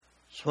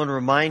Just want to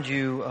remind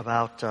you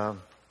about the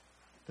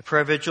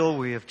prayer vigil.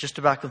 We have just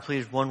about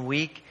completed 1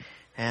 week,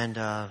 and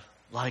a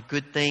lot of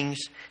good things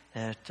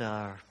that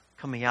are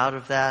coming out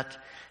of that.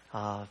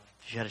 If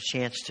you had a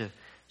chance to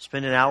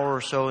spend an hour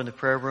or so in the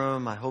prayer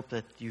room, I hope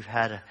that you've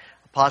had a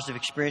positive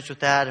experience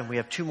with that. And we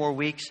have 2 more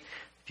weeks.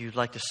 If you'd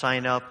like to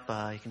sign up,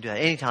 you can do that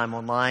anytime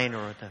online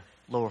or at the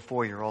lower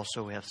foyer.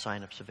 Also, we have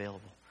sign-ups available.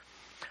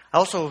 I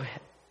also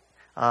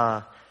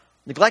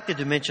neglected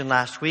to mention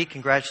last week,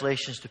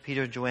 congratulations to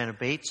Peter and Joanna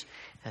Bates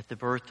at the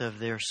birth of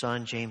their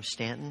son, James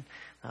Stanton,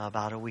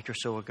 about a week or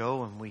so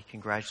ago, and we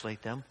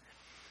congratulate them.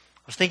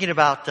 I was thinking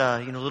about,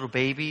 little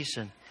babies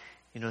and,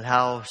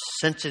 how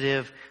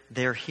sensitive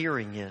their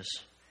hearing is.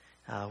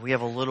 We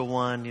have a little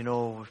one,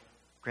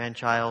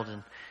 grandchild,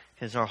 and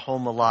is our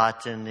home a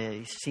lot, and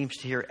he seems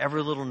to hear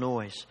every little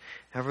noise,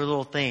 every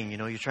little thing.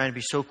 You're trying to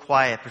be so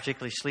quiet,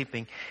 particularly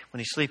sleeping, when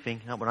he's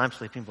sleeping, not when I'm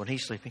sleeping, but when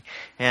he's sleeping.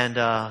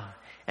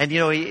 And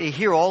you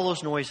hear all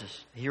those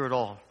noises. You hear it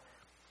all.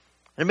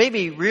 And it made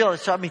me realize,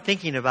 it started me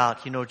thinking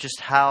about,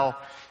 just how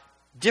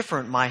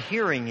different my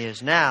hearing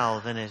is now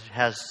than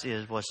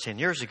it was 10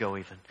 years ago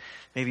even.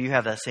 Maybe you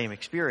have that same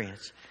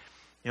experience.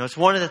 It's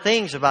one of the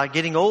things about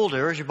getting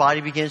older as your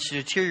body begins to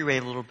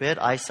deteriorate a little bit.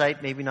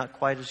 Eyesight maybe not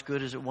quite as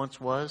good as it once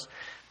was.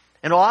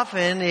 And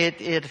often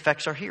it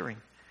affects our hearing.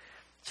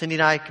 Cindy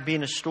and I could be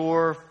in a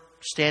store,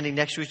 standing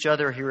next to each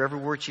other, hear every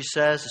word she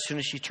says. As soon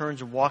as she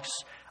turns and walks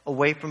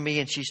away from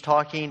me and she's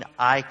talking,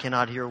 I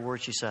cannot hear a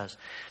word she says.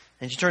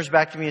 And she turns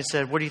back to me and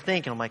said, "What do you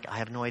think?" And I'm like, "I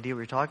have no idea what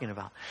you're talking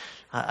about.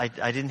 I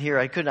didn't hear.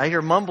 I hear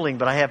mumbling,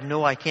 but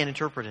I can't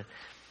interpret it."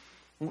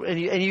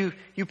 And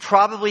you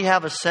probably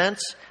have a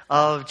sense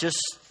of just,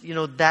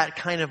 that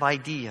kind of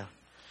idea.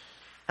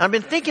 And I've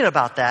been thinking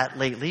about that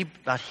lately,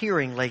 about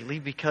hearing lately,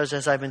 because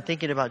as I've been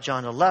thinking about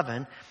John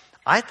 11,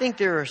 I think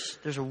there's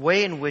a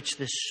way in which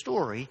this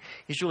story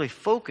is really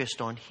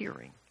focused on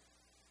hearing.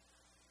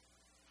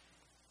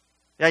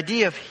 The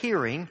idea of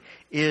hearing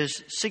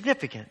is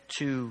significant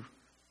to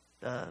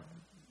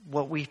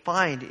what we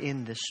find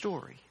in this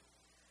story.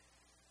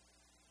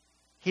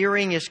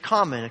 Hearing is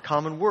common, a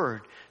common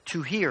word.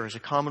 To hear is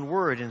a common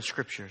word in the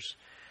Scriptures.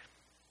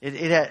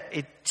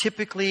 It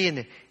typically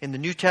in the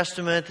New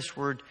Testament, this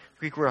word,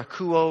 Greek word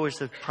akouo, is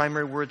the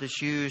primary word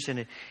that's used,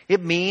 and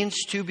it means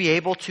to be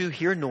able to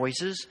hear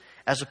noises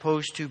as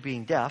opposed to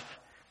being deaf.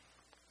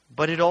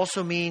 But it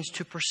also means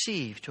to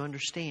perceive, to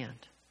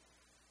understand,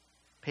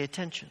 pay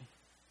attention.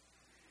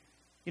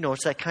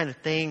 It's that kind of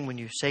thing when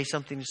you say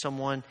something to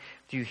someone,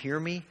 "Do you hear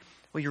me?"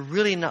 What you're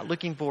really not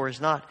looking for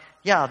is not,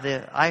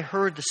 I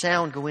heard the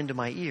sound go into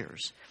my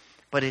ears.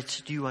 But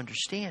it's, do you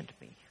understand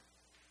me?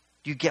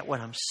 Do you get what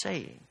I'm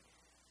saying?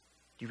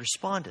 Do you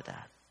respond to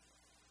that?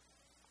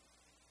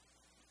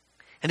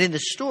 And in the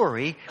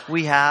story,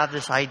 we have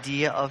this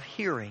idea of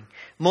hearing.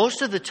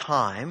 Most of the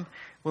time,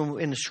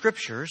 in the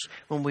Scriptures,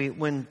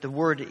 when the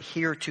word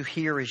to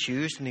hear is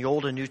used in the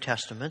Old and New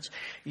Testaments,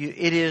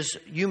 it is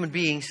human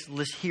beings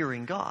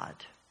hearing God.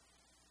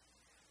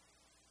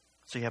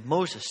 So you have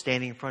Moses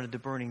standing in front of the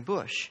burning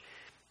bush,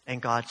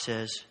 and God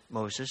says,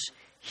 "Moses,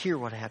 hear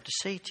what I have to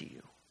say to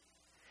you."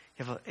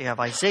 You have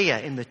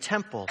Isaiah in the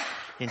temple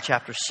in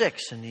chapter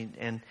 6,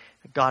 and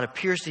God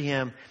appears to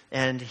him,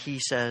 and he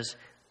says,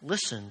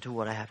 "Listen to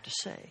what I have to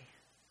say."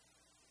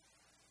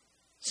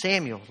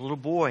 Samuel, the little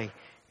boy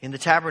in the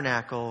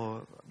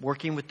tabernacle,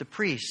 working with the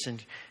priests,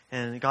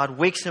 and God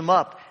wakes him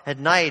up at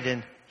night,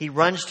 and he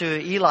runs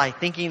to Eli,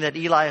 thinking that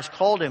Eli has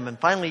called him, and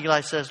finally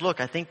Eli says, "Look,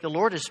 I think the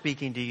Lord is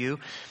speaking to you."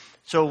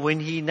 So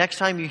next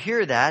time you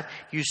hear that,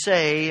 you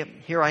say,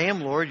 "Here I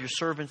am, Lord, your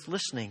servant's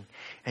listening."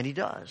 And he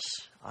does.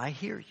 "I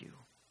hear you."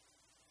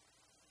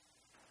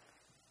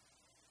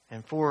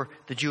 And for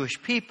the Jewish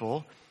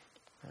people,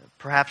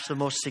 perhaps the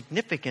most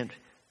significant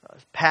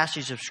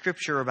passage of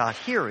Scripture about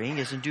hearing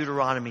is in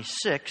Deuteronomy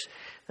 6.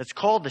 That's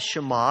called the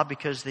Shema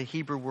because the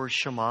Hebrew word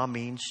Shema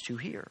means to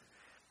hear.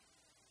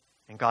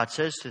 And God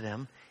says to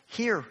them,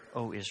 "Hear,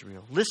 O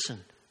Israel.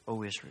 Listen,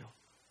 O Israel.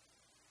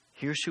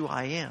 Here's who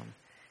I am,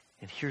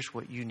 and here's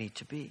what you need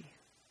to be."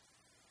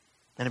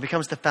 And it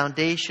becomes the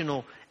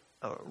foundational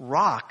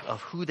rock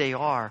of who they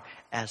are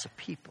as a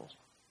people.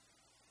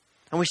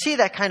 And we see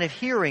that kind of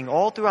hearing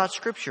all throughout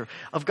Scripture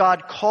of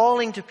God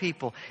calling to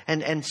people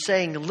and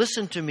saying,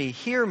 "Listen to me,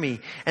 hear me."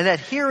 And that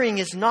hearing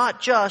is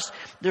not just,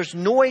 there's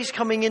noise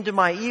coming into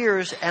my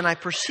ears and I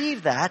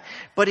perceive that,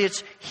 but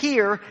it's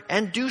hear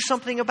and do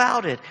something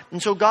about it.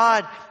 And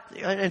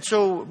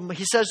so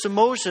he says to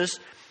Moses,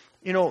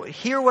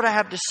 "Hear what I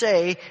have to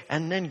say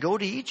and then go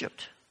to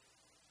Egypt."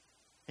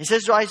 He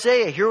says to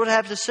Isaiah, "Hear what I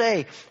have to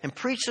say and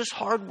preach this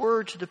hard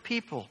word to the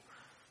people."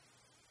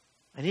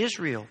 And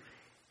Israel,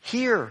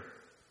 "Hear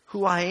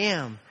who I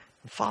am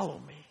and follow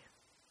me."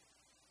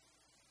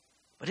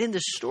 But in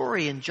this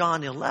story in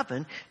John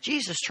 11,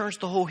 Jesus turns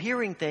the whole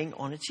hearing thing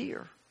on its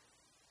ear.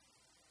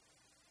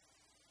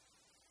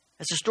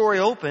 As the story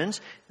opens,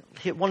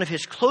 one of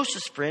his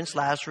closest friends,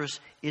 Lazarus,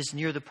 is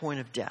near the point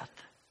of death.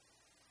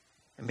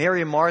 And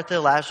Mary and Martha,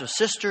 Lazarus'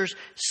 sisters,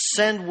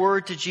 send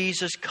word to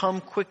Jesus,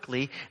 come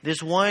quickly.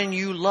 This one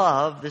you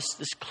love, this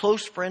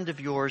close friend of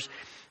yours,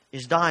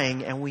 is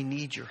dying, and we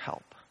need your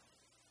help.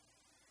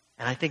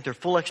 And I think their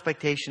full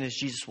expectation is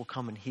Jesus will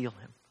come and heal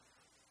him.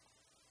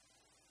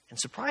 And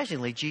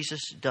surprisingly,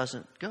 Jesus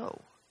doesn't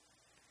go.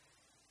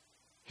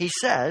 He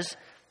says,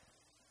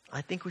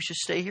 I think we should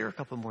stay here a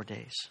couple more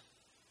days.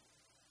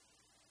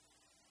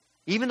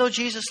 Even though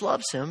Jesus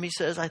loves him, he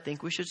says, I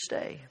think we should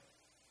stay.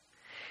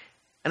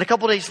 And a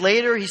couple days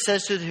later, he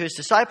says to his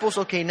disciples,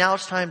 okay, now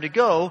it's time to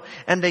go.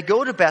 And they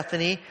go to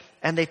Bethany,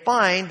 and they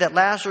find that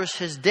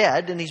Lazarus is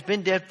dead, and he's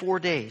been dead 4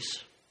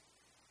 days.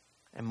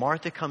 And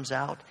Martha comes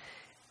out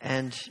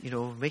and,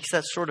 makes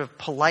that sort of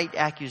polite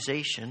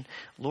accusation,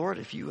 Lord,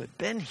 if you had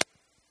been here.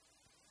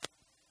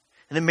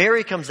 And then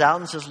Mary comes out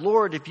and says,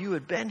 Lord, if you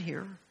had been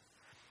here.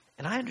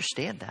 And I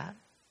understand that.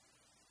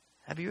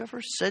 Have you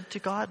ever said to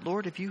God,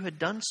 Lord, if you had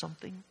done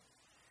something,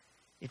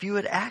 if you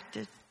had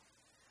acted,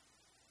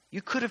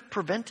 you could have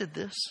prevented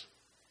this.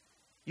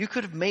 You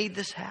could have made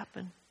this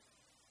happen.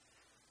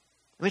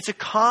 I mean, it's a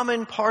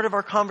common part of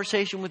our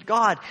conversation with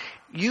God.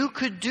 You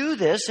could do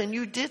this and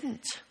you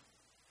didn't.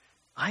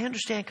 I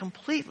understand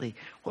completely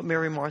what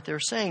Mary and Martha are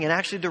saying. And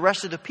actually the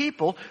rest of the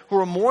people who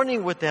are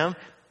mourning with them,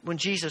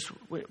 once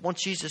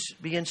Jesus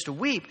begins to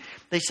weep,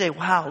 they say,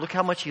 wow, look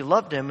how much he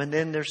loved him. And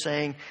then they're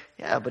saying,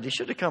 yeah, but he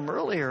should have come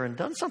earlier and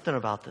done something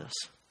about this.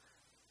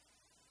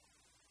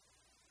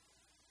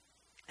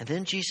 And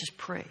then Jesus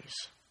prays.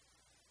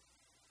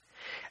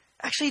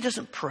 Actually, he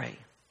doesn't pray.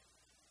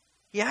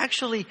 He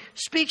actually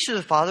speaks to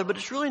the Father, but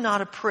it's really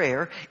not a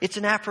prayer. It's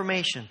an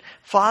affirmation.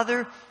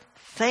 Father,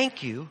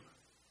 thank you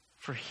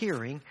for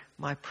hearing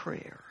my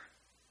prayer.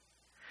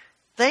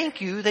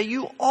 Thank you that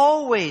you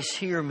always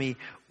hear me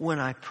when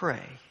I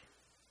pray.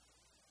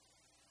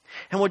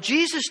 And what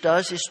Jesus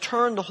does is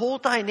turn the whole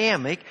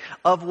dynamic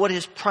of what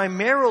is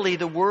primarily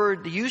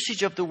the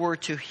usage of the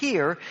word to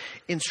hear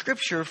in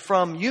Scripture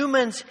from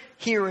humans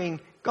hearing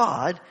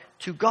God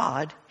to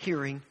God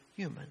hearing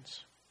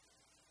humans.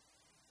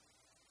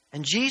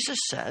 And Jesus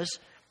says,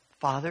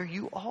 Father,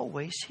 you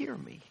always hear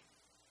me.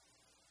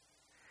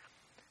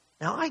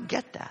 Now I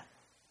get that.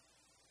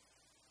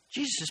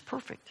 Jesus is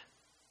perfect.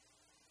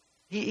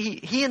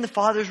 He and the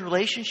Father's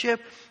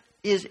relationship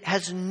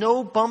has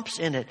no bumps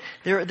in it.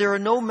 There are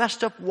no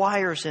messed up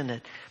wires in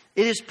it.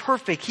 It is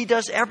perfect. He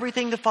does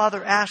everything the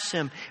Father asks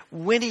him,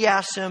 when he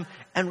asks him,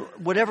 and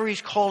whatever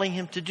he's calling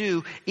him to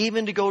do,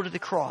 even to go to the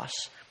cross.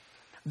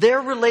 Their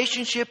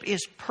relationship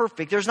is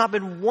perfect. There's not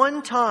been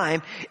one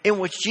time in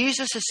which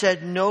Jesus has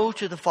said no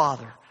to the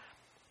Father.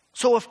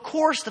 So of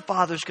course the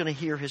Father's going to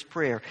hear his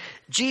prayer.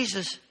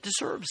 Jesus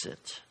deserves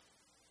it.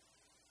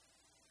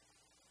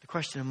 The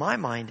question in my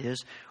mind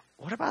is,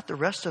 what about the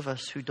rest of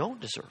us who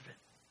don't deserve it?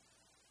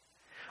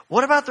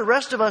 What about the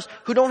rest of us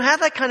who don't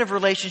have that kind of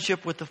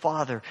relationship with the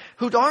Father,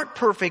 who aren't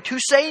perfect, who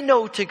say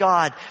no to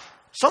God,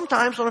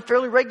 sometimes on a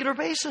fairly regular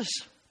basis?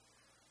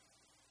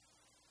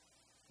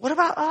 What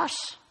about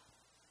us?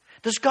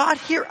 Does God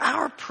hear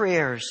our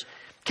prayers?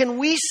 Can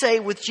we say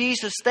with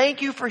Jesus,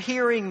 thank you for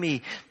hearing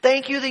me.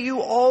 Thank you that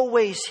you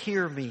always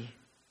hear me.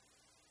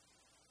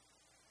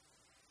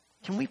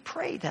 Can we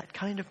pray that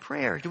kind of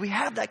prayer? Do we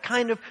have that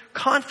kind of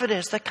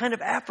confidence, that kind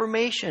of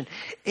affirmation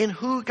in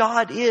who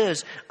God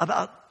is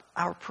about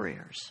our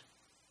prayers?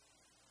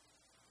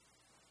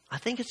 I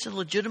think it's a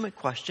legitimate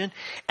question.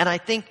 And I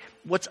think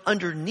what's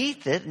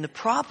underneath it, and the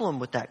problem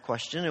with that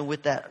question and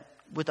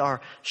with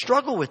our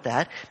struggle with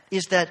that,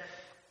 is that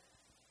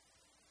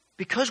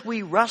because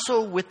we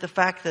wrestle with the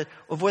fact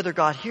of whether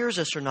God hears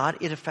us or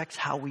not, it affects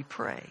how we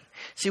pray.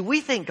 See,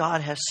 we think God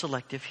has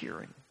selective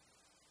hearing.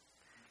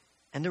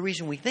 And the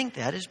reason we think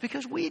that is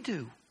because we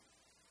do.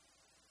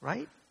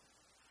 Right?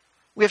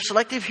 We have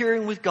selective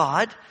hearing with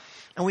God,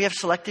 and we have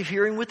selective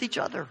hearing with each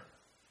other.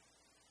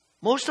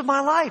 Most of my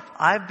life,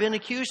 I've been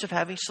accused of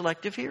having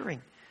selective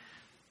hearing.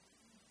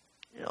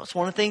 It's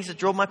one of the things that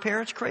drove my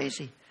parents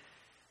crazy.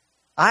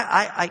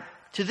 I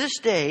to this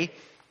day,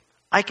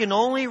 I can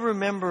only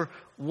remember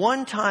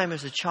one time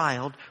as a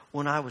child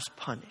when I was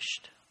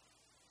punished.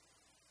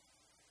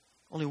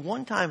 Only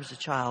one time as a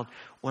child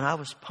when I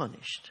was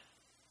punished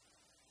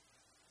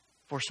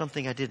for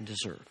something I didn't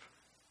deserve.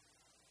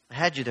 I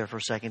had you there for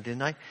a second,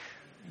 didn't I?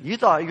 You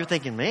were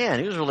thinking, man,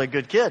 he was a really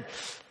good kid.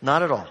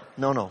 Not at all.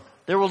 No.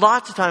 There were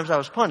lots of times I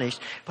was punished,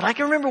 but I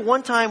can remember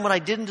one time when I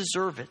didn't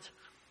deserve it.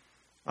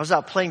 I was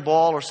out playing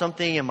ball or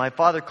something, and my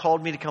father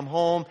called me to come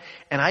home,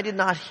 and I did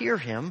not hear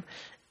him,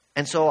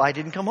 and so I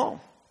didn't come home.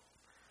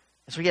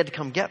 And so he had to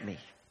come get me.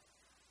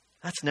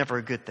 That's never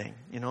a good thing.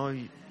 You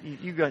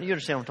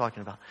understand what I'm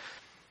talking about.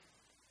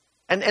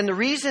 And the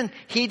reason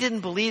he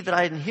didn't believe that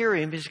I didn't hear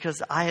him is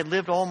because I had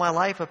lived all my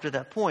life up to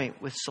that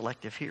point with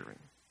selective hearing.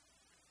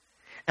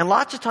 And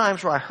lots of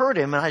times where I heard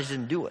him and I just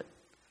didn't do it.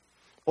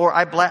 Or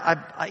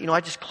I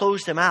just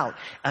closed him out.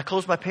 I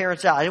closed my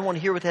parents out. I didn't want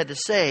to hear what they had to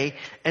say.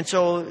 And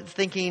so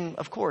thinking,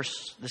 of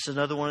course, this is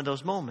another one of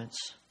those moments.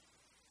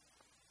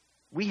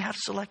 We have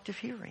selective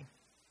hearing.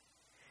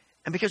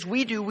 And because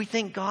we do, we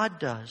think God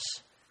does.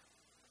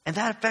 And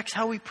that affects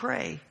how we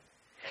pray.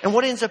 And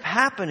what ends up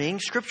happening,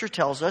 Scripture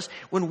tells us,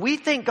 when we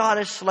think God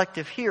has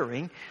selective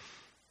hearing,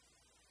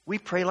 we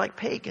pray like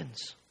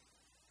pagans.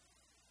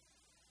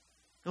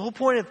 The whole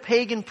point of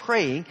pagan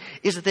praying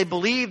is that they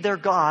believe their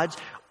gods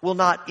will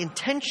not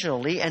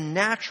intentionally and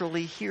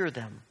naturally hear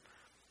them.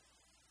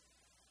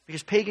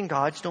 Because pagan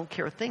gods don't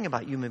care a thing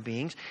about human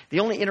beings. The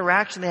only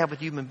interaction they have with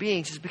human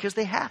beings is because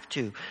they have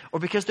to, or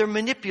because they're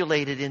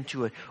manipulated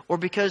into it, or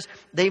because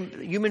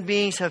human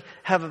beings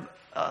have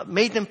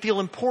made them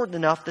feel important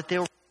enough that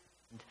they'll.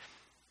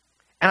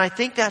 And I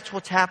think that's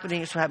what's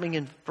happening. It's happening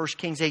in 1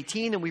 Kings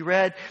 18, and we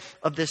read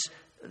of the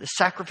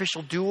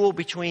sacrificial duel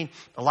between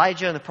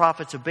Elijah and the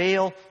prophets of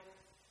Baal.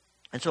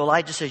 And so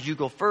Elijah says, "You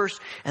go first,"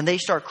 and they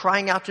start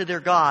crying out to their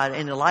God,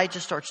 and Elijah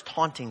starts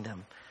taunting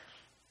them.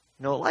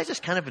 You know, Elijah's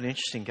kind of an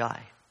interesting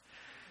guy.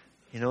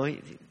 You know,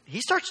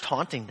 he starts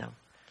taunting them.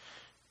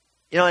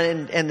 You know,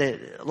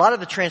 a lot of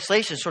the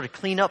translations sort of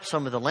clean up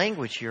some of the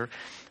language here.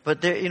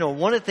 But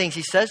one of the things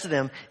he says to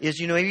them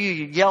is, maybe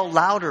you yell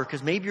louder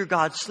because maybe your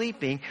God's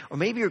sleeping, or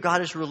maybe your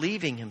God is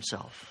relieving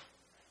himself.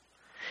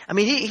 I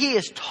mean, he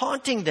is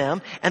taunting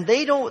them, and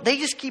they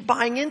just keep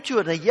buying into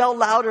it. They yell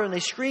louder and they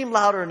scream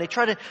louder, and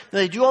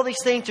they do all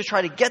these things to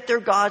try to get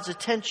their God's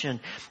attention.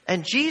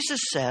 And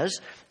Jesus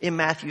says in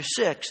Matthew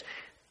 6,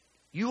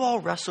 you all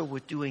wrestle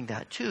with doing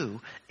that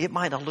too. It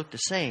might not look the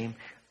same,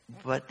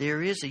 but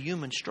there is a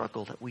human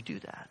struggle that we do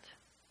that.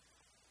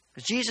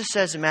 Because Jesus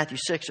says in Matthew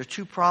 6, there are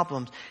two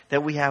problems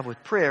that we have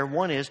with prayer.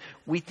 One is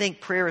we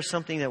think prayer is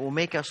something that will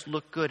make us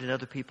look good in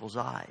other people's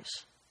eyes.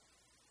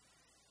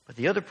 But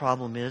the other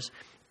problem is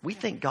we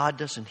think God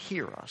doesn't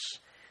hear us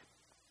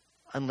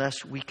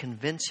unless we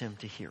convince him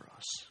to hear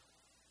us.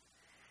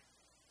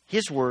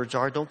 His words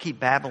are, don't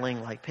keep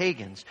babbling like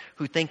pagans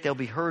who think they'll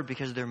be heard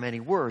because of their many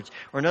words.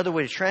 Or another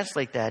way to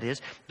translate that is,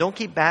 don't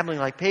keep babbling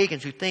like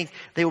pagans who think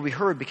they will be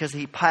heard because they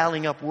keep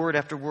piling up word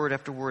after word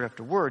after word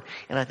after word.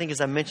 And I think, as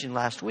I mentioned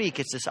last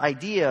week, it's this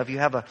idea of you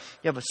have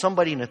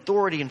somebody in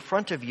authority in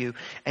front of you,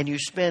 and you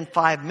spend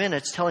 5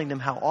 minutes telling them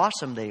how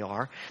awesome they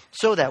are,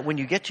 so that when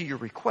you get to your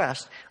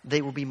request,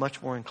 they will be much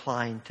more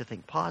inclined to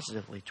think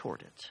positively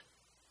toward it.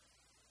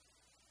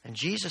 And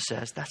Jesus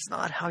says, that's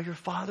not how your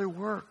Father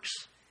works.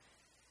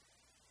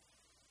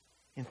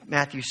 In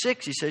Matthew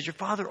 6, he says, your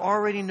Father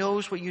already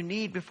knows what you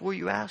need before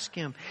you ask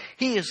him.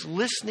 He is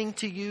listening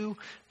to you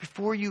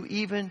before you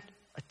even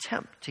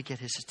attempt to get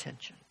his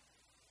attention.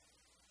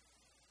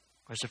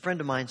 As a friend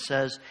of mine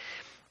says,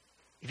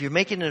 if you're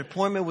making an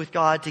appointment with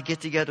God to get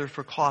together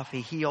for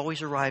coffee, he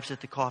always arrives at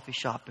the coffee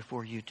shop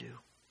before you do.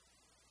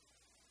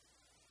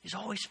 He's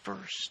always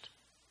first.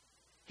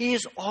 He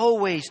is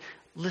always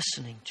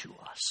listening to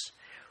us.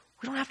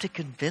 We don't have to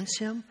convince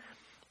him.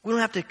 We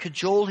don't have to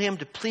cajole him,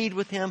 to plead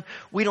with him.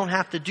 We don't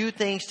have to do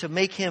things to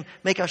make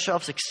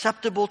ourselves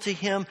acceptable to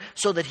him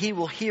so that he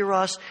will hear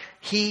us.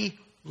 He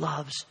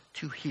loves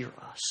to hear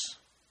us.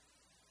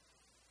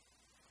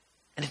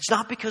 And it's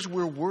not because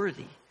we're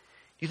worthy.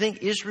 You think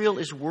Israel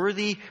is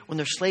worthy when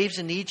they're slaves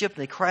in Egypt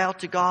and they cry out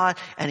to God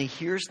and he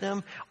hears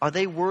them? Are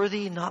they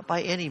worthy? Not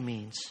by any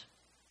means.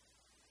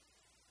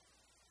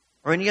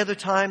 Or any other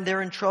time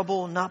they're in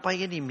trouble? Not by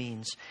any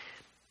means.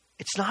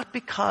 It's not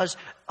because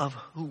of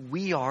who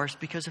we are, it's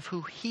because of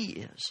who he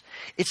is.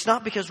 It's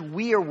not because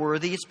we are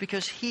worthy, it's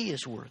because he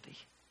is worthy.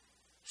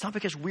 It's not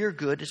because we're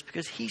good, it's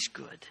because he's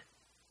good.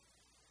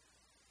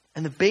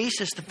 And the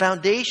basis, the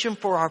foundation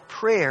for our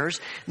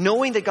prayers,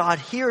 knowing that God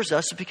hears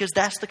us, is because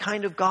that's the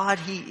kind of God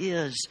he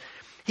is.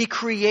 He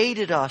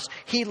created us.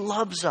 He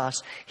loves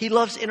us. He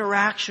loves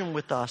interaction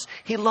with us.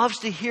 He loves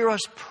to hear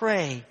us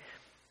pray.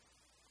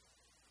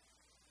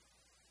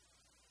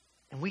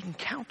 And we can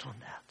count on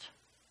that.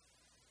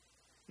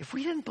 If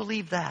we didn't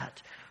believe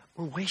that,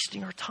 we're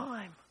wasting our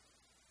time.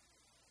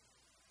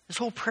 This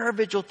whole prayer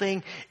vigil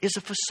thing is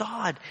a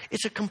facade.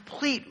 It's a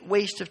complete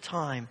waste of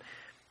time.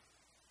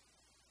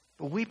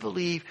 But we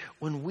believe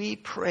when we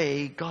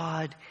pray,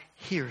 God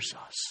hears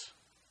us.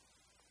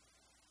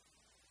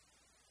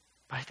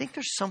 But I think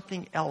there's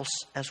something else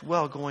as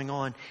well going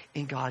on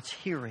in God's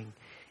hearing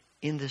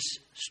in this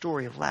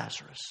story of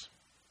Lazarus.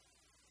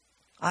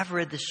 I've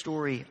read this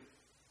story,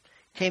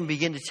 can't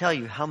begin to tell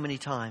you how many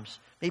times.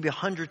 Maybe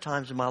 100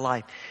 times in my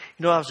life.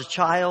 You know, I was a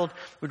child,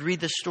 would read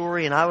this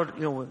story, and I would,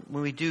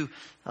 when we do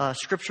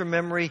scripture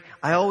memory,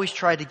 I always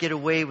try to get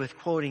away with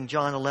quoting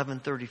John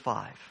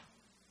 11:35.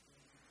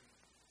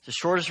 It's the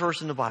shortest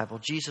verse in the Bible.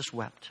 Jesus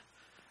wept.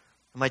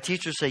 And my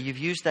teacher would say, you've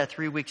used that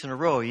 3 weeks in a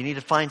row. You need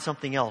to find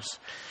something else.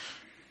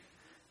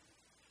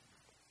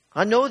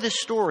 I know this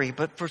story,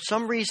 but for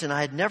some reason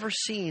I had never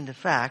seen the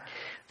fact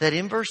that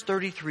in verse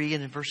 33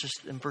 and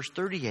in verse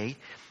 38,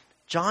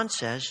 John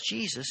says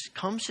Jesus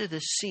comes to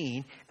this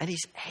scene and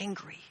he's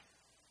angry.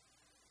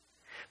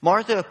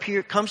 Martha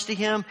comes to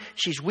him.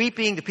 She's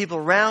weeping. The people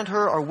around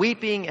her are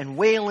weeping and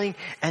wailing,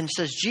 and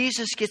says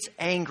Jesus gets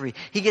angry.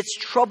 He gets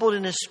troubled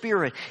in his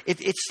spirit.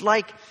 It's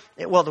like,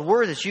 well, the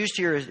word that's used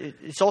here,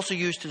 it's also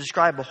used to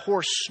describe a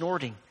horse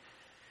snorting.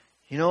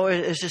 You know,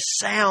 it's this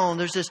sound.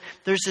 There's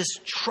this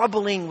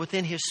troubling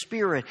within his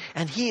spirit,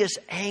 and he is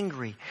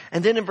angry.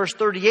 And then in verse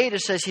 38, it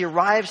says he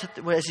arrives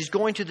as he's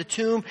going to the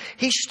tomb.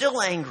 He's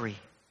still angry.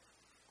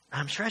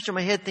 I'm scratching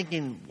my head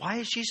thinking, why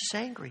is Jesus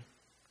angry?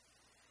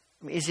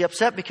 I mean, is he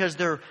upset because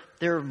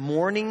they're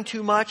mourning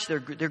too much? They're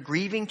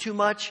grieving too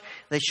much?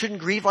 They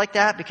shouldn't grieve like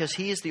that because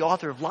he is the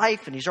author of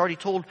life, and he's already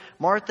told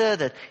Martha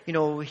that, you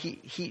know,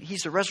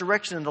 he's the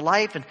resurrection and the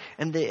life,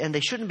 and they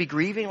shouldn't be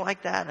grieving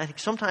like that. I think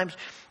sometimes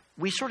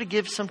we sort of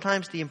give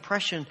the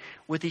impression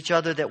with each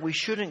other that we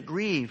shouldn't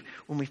grieve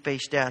when we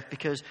face death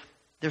because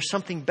there's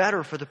something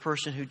better for the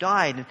person who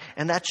died.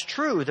 And that's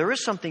true. There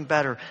is something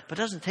better. But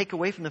it doesn't take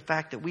away from the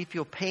fact that we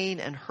feel pain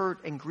and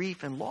hurt and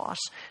grief and loss.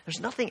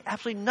 There's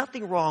absolutely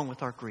nothing wrong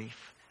with our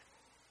grief.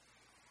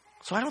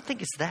 So I don't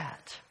think it's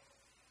that.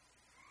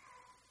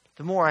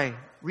 The more I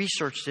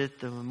researched it,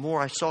 the more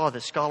I saw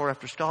that scholar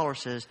after scholar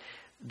says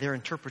their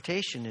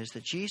interpretation is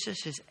that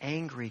Jesus is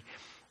angry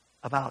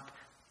about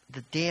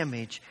the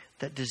damage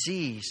that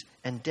disease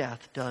and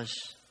death does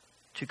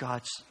to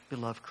God's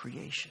beloved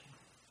creation.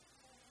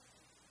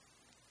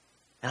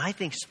 And I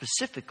think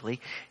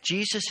specifically,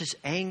 Jesus is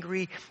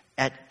angry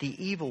at the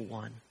evil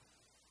one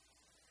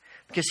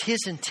because his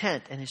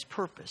intent and his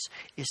purpose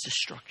is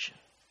destruction.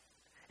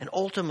 And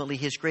ultimately,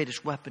 his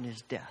greatest weapon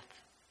is death.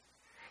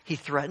 He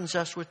threatens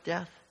us with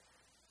death.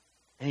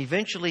 And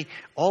eventually,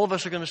 all of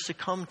us are going to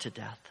succumb to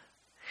death.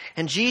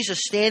 And Jesus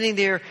standing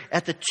there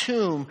at the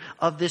tomb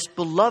of this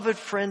beloved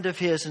friend of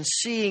his and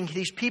seeing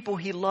these people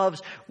he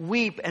loves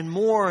weep and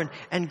mourn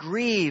and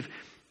grieve.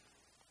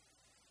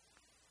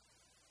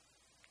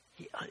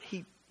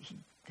 He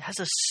has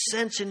a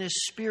sense in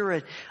his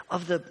spirit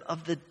of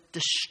the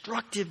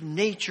destructive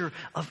nature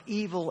of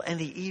evil and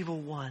the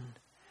evil one.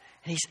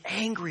 And he's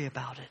angry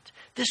about it.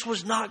 This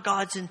was not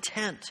God's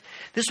intent.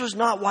 This was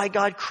not why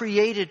God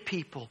created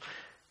people.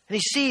 And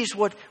he sees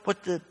what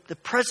the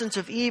presence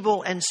of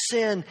evil and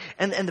sin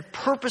and the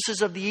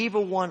purposes of the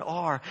evil one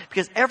are.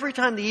 Because every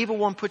time the evil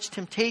one puts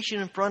temptation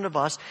in front of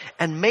us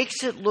and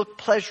makes it look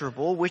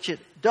pleasurable, which it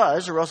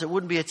does, or else it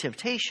wouldn't be a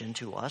temptation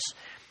to us,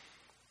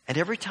 and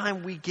every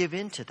time we give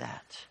in to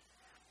that,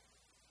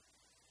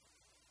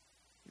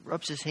 he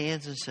rubs his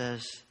hands and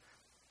says,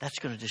 that's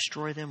going to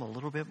destroy them a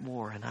little bit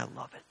more, and I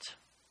love it.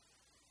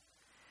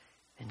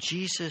 And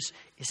Jesus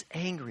is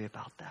angry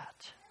about that.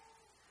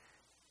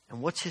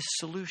 And what's his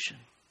solution?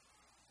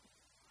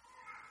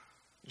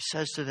 He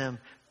says to them,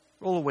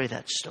 roll away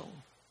that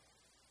stone.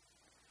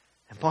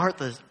 And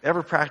Martha,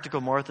 ever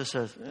practical Martha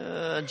says,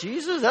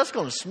 Jesus, that's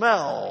going to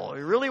smell.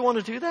 You really want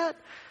to do that?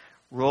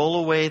 Roll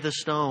away the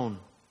stone.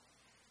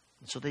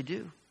 And so they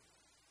do.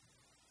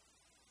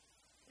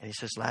 And he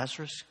says,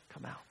 Lazarus,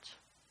 come out.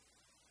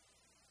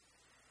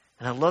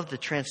 And I love the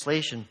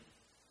translation.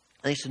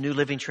 I think it's the New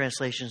Living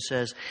Translation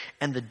says,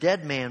 and the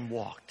dead man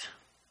walked.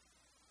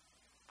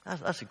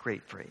 That's a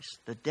great phrase.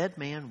 The dead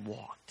man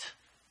walked.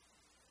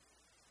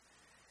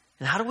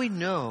 And how do we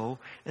know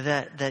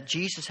that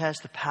Jesus has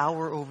the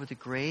power over the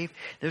grave?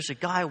 There's a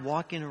guy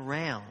walking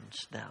around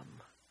them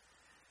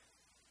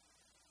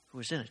who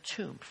was in a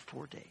tomb for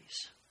 4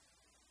 days.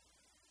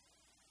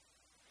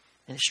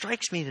 And it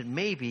strikes me that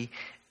maybe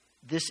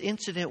this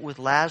incident with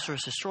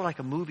Lazarus is sort of like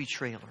a movie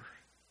trailer.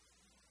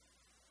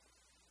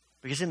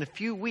 Because in a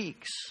few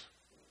weeks,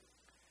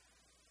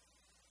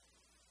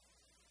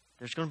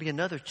 there's going to be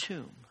another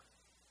tomb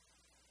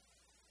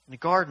in a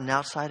garden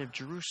outside of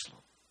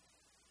Jerusalem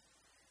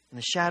in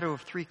the shadow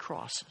of 3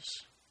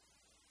 crosses.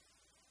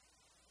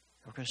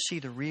 We're going to see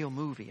the real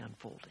movie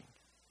unfolding.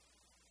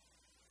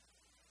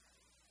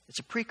 It's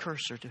a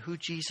precursor to who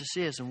Jesus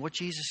is and what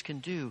Jesus can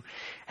do.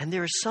 And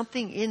there is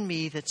something in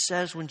me that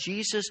says when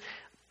Jesus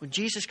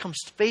comes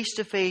face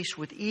to face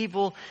with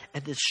evil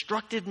and the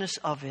destructiveness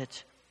of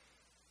it,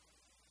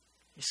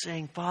 he's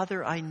saying,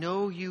 Father, I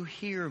know you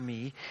hear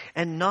me,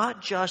 and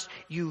not just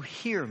you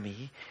hear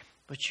me,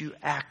 but you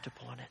act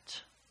upon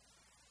it.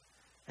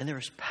 And there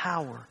is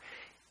power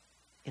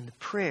in the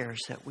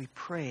prayers that we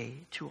pray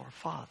to our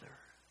Father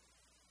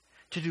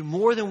to do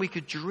more than we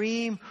could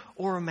dream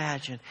or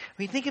imagine. I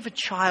mean, think of a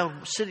child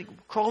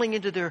crawling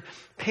into their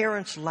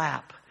parents'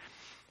 lap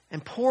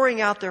and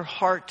pouring out their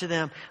heart to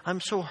them. I'm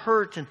so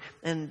hurt,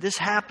 and this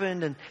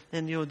happened,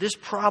 and you know this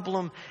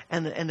problem,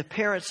 and the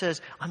parent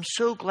says, I'm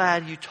so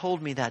glad you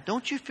told me that.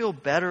 Don't you feel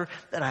better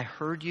that I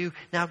heard you?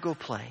 Now go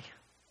play.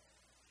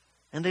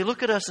 And they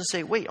look at us and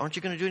say, wait, aren't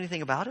you going to do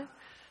anything about it?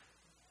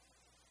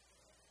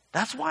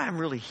 That's why I'm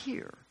really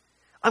here.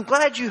 I'm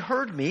glad you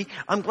heard me.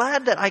 I'm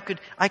glad that I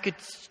could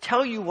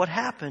tell you what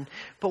happened,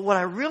 but what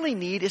I really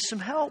need is some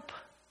help.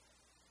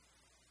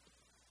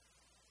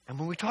 And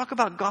when we talk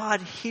about God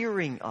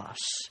hearing us,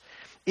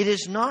 it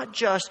is not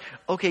just,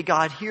 okay,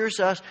 God hears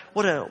us.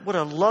 What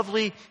a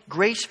lovely,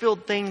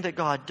 grace-filled thing that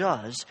God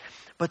does.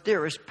 But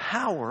there is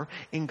power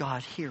in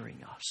God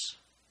hearing us.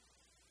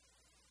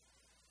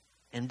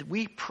 And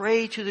we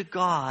pray to the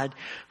God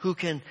who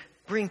can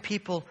bring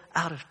people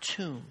out of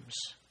tombs,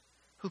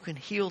 who can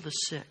heal the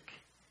sick,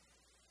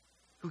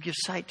 who gives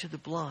sight to the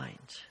blind,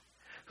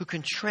 who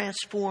can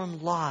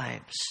transform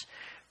lives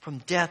from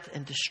death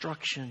and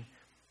destruction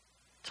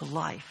to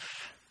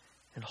life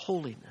and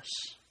holiness.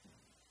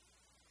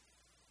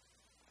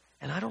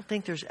 And I don't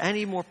think there's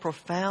any more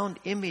profound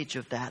image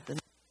of that than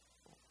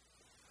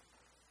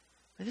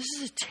this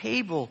is a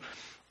table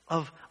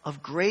of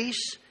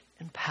grace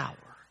and power.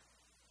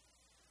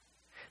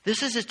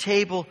 This is a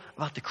table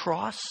about the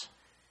cross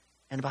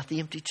and about the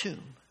empty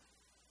tomb.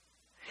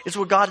 It's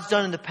what God has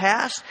done in the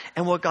past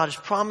and what God has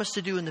promised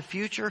to do in the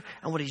future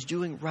and what He's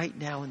doing right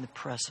now in the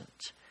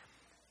present.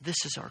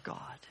 This is our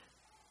God.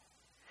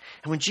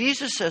 And when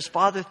Jesus says,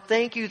 Father,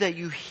 thank you that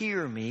you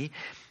hear me,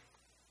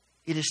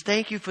 it is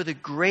thank you for the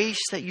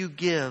grace that you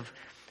give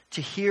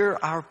to hear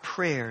our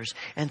prayers.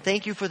 And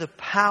thank you for the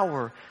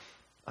power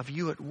of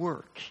you at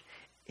work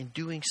in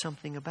doing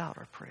something about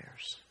our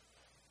prayers.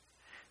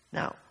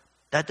 Now,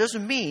 that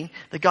doesn't mean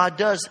that God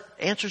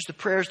answers the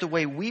prayers the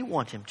way we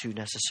want Him to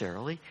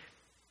necessarily.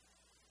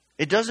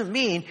 It doesn't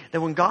mean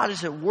that when God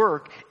is at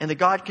work and that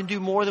God can do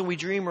more than we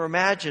dream or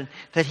imagine,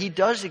 that He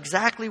does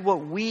exactly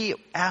what we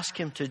ask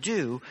Him to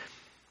do,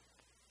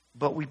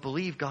 but we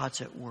believe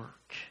God's at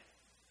work.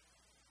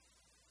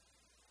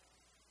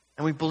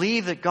 And we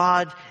believe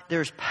that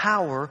there's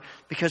power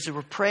because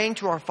we're praying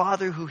to our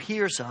Father who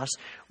hears us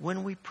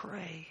when we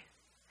pray.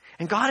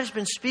 And God has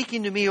been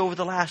speaking to me over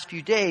the last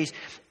few days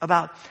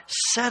about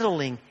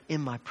settling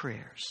in my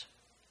prayers.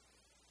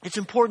 It's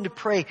important to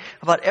pray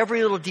about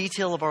every little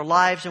detail of our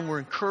lives, and we're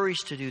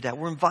encouraged to do that.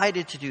 We're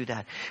invited to do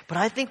that. But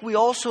I think we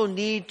also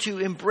need to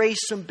embrace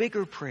some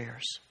bigger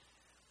prayers.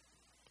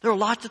 There are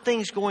lots of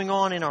things going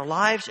on in our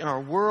lives, in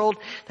our world,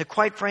 that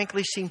quite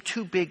frankly seem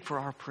too big for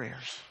our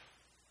prayers.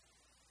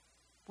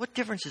 What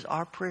difference is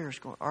our prayers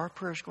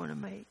going to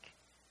make?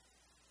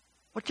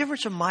 What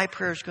difference are my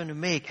prayers going to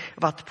make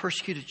about the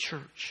persecuted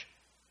church?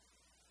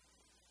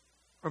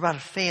 Or about a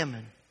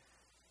famine?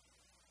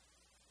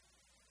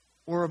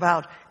 Or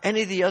about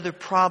any of the other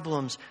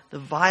problems, the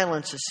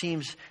violence that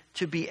seems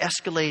to be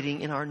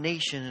escalating in our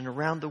nation and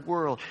around the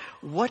world?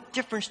 What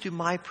difference do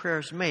my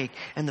prayers make?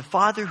 And the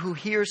Father who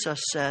hears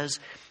us says,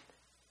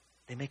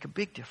 they make a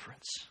big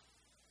difference.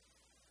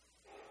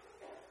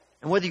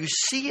 And whether you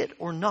see it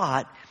or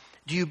not,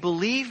 do you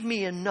believe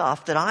me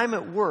enough that I'm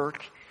at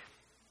work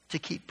to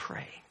keep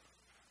praying?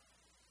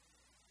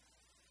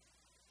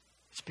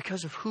 It's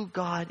because of who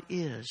God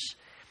is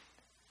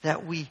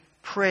that we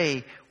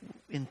pray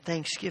in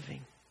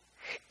thanksgiving.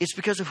 It's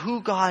because of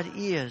who God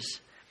is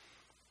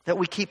that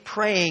we keep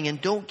praying and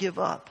don't give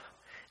up.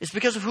 It's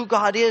because of who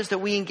God is that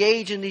we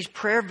engage in these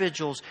prayer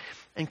vigils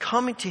and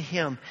coming to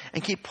Him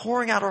and keep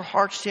pouring out our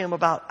hearts to Him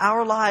about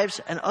our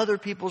lives and other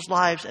people's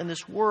lives and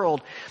this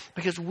world,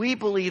 because we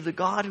believe the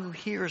God who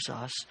hears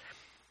us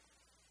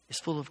is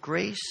full of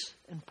grace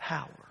and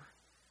power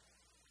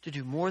to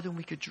do more than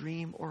we could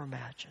dream or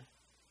imagine.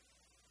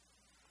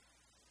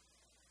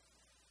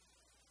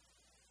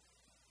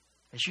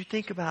 As you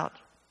think about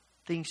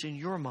things in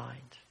your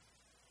mind,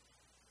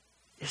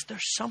 is there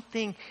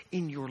something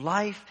in your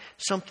life,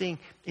 something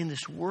in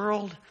this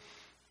world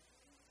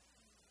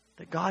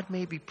that God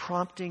may be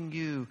prompting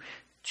you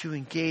to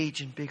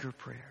engage in bigger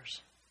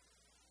prayers?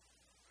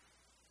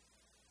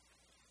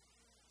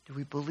 Do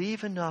we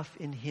believe enough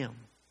in Him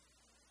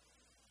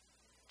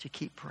to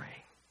keep praying?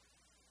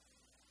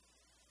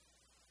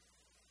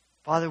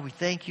 Father, we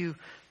thank you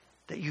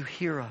that you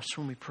hear us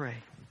when we pray.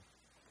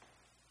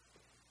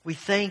 We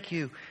thank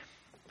you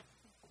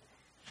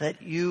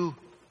that you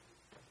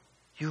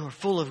are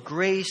full of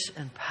grace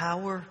and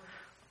power,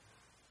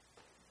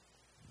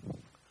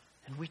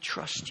 and we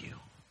trust you.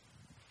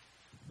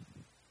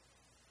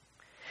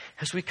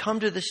 As we come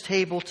to this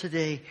table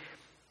today,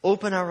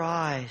 open our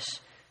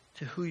eyes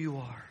to who you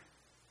are.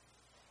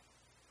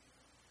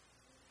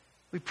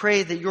 We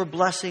pray that your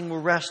blessing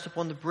will rest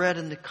upon the bread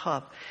and the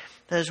cup,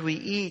 that as we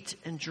eat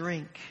and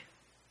drink,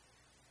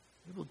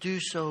 we will do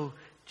so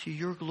to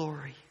your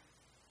glory.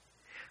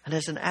 And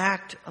as an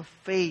act of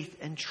faith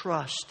and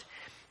trust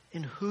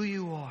in who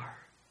you are,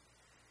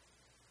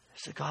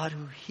 as a God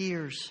who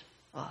hears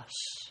us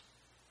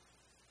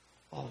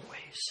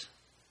always.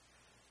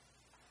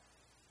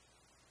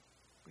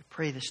 We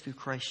pray this through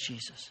Christ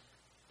Jesus.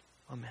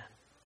 Amen.